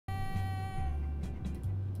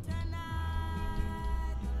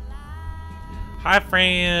Hi,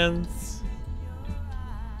 friends.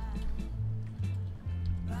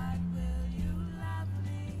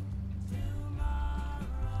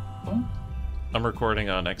 I'm recording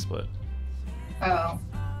on XSplit. Oh.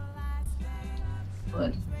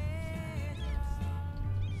 Good.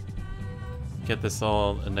 Get this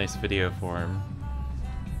all a nice video form.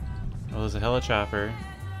 Oh, there's a helichopper.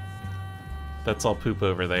 That's all poop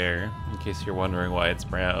over there, in case you're wondering why it's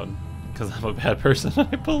brown. Because I'm a bad person,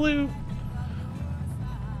 I pollute.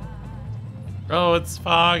 Oh, it's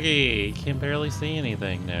foggy. Can't barely see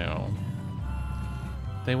anything now.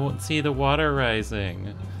 They won't see the water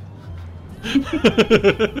rising. This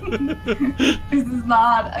is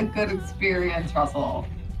not a good experience, Russell.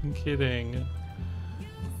 I'm kidding.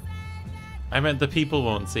 I meant the people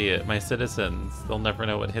won't see it. My citizens. They'll never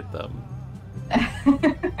know what hit them.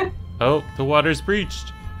 Oh, the water's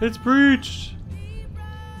breached. It's breached.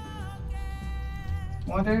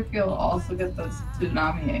 Wonder if you'll also get the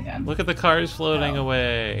tsunami again. Look at the cars floating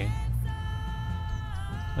away.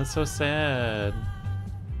 That's so sad.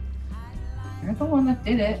 You're the one that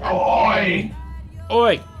did it. Oi!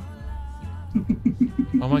 Oi!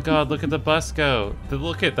 Oh my god, look at the bus go.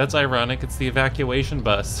 Look at, that's ironic, it's the evacuation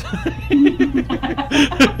bus. I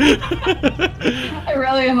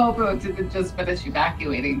really hope it didn't just finish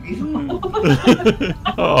evacuating people.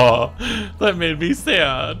 Oh, that made me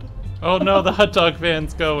sad. Oh no, the hot dog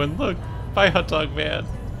van's going. Look, bye hot dog van.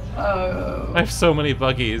 Oh. I have so many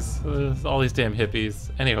buggies. All these damn hippies.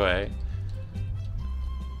 Anyway.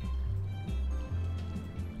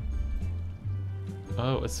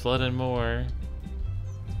 Oh, it's flooding more.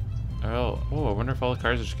 Oh, I wonder if all the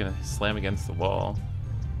cars are just gonna slam against the wall.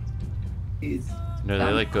 Jeez. No,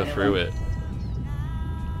 they like go through it.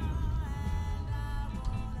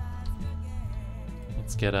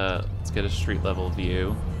 Let's get a street level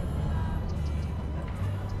view.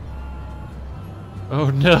 Oh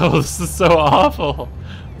no, this is so awful.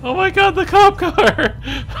 Oh my god, the cop car!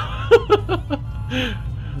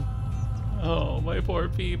 Oh, my poor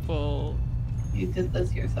people. You did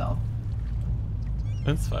this yourself.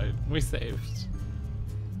 That's fine. We saved.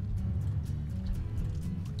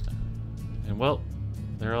 And well,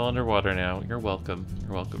 they're all underwater now. You're welcome.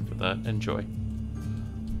 You're welcome for that. Enjoy.